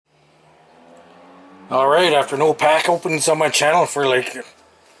Alright, after no pack opens on my channel for like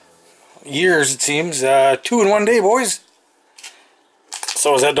years it seems, 2 in one day, boys. So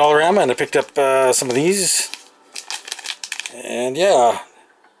I was at Dollarama and I picked up some of these. And yeah,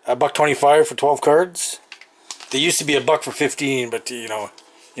 $1.25 for 12 cards. They used to be $1 for 15, but you know,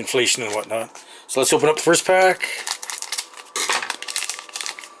 inflation and whatnot. So let's open up the first pack.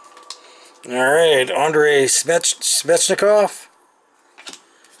 Alright, Andrei Svechnikov.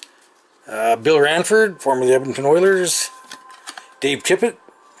 Bill Ranford, formerly Edmonton Oilers. Dave Tippett.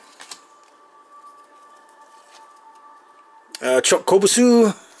 Chuck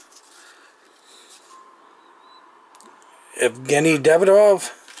Kobasu. Evgeny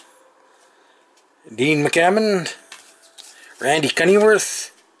Davidov. Dean McCammon. Randy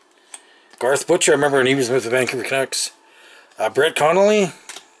Cunnyworth. Garth Butcher, I remember when he was with the Vancouver Canucks. Brett Connolly.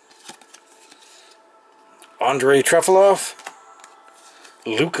 Andrei Trefilov.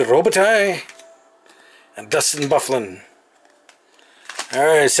 Luke Robitaille. And Dustin Byfuglien.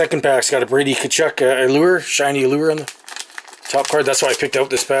 Alright, second pack's got a Brady Tkachuk allure, shiny allure on the top card. That's why I picked out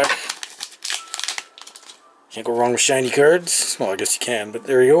this pack. Can't go wrong with shiny cards. Well, I guess you can, but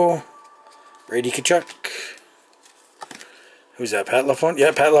there you go. Brady Tkachuk. Who's that? Pat LaFontaine?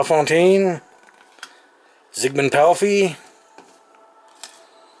 Yeah, Pat LaFontaine. Zygmunt Palffy.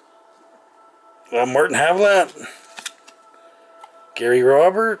 Martin Havlat. Gary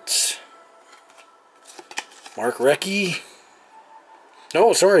Roberts. Mark Recchi.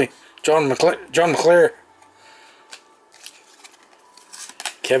 No, sorry. John McClare.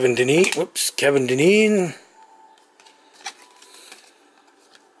 Kevin Dineen. Whoops. Kevin Dineen.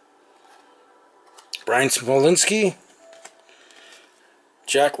 Brian Smolinski.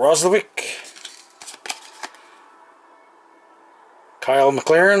 Jack Roslovic. Kyle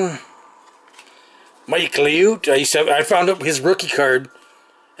McLaren. Mike Liut. I found up his rookie card,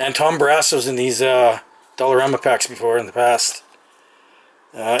 and Tom Barrasso's in these Dollarama packs before in the past.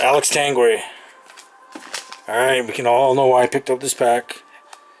 Alex Tanguay. Alright, we can all know why I picked up this pack.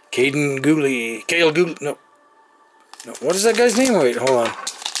 Cale Gooley. No, what is that guy's name? Wait, hold on.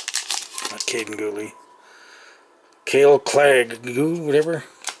 Not Caden Gooley. Cale Clegg, whatever.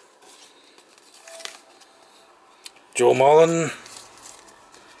 Joe Mullen.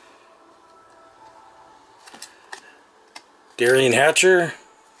 Darian Hatcher.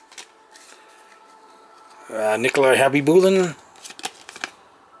 Nikolai Habibulin.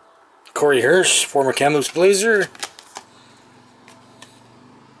 Corey Hirsch, former Kamloops Blazer.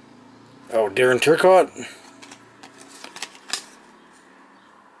 Oh, Darren Turcotte.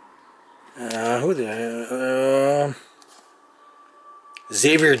 Who the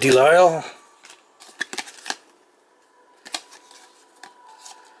Xavier Delisle.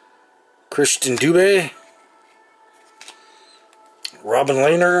 Christian Dubé. Robin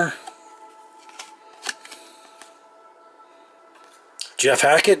Lehner. Jeff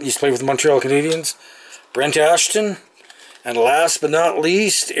Hackett, he's played with the Montreal Canadiens. Brent Ashton. And last but not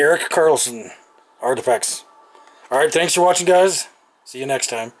least, Eric Carlson. Artifacts. Alright, thanks for watching, guys. See you next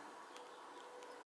time.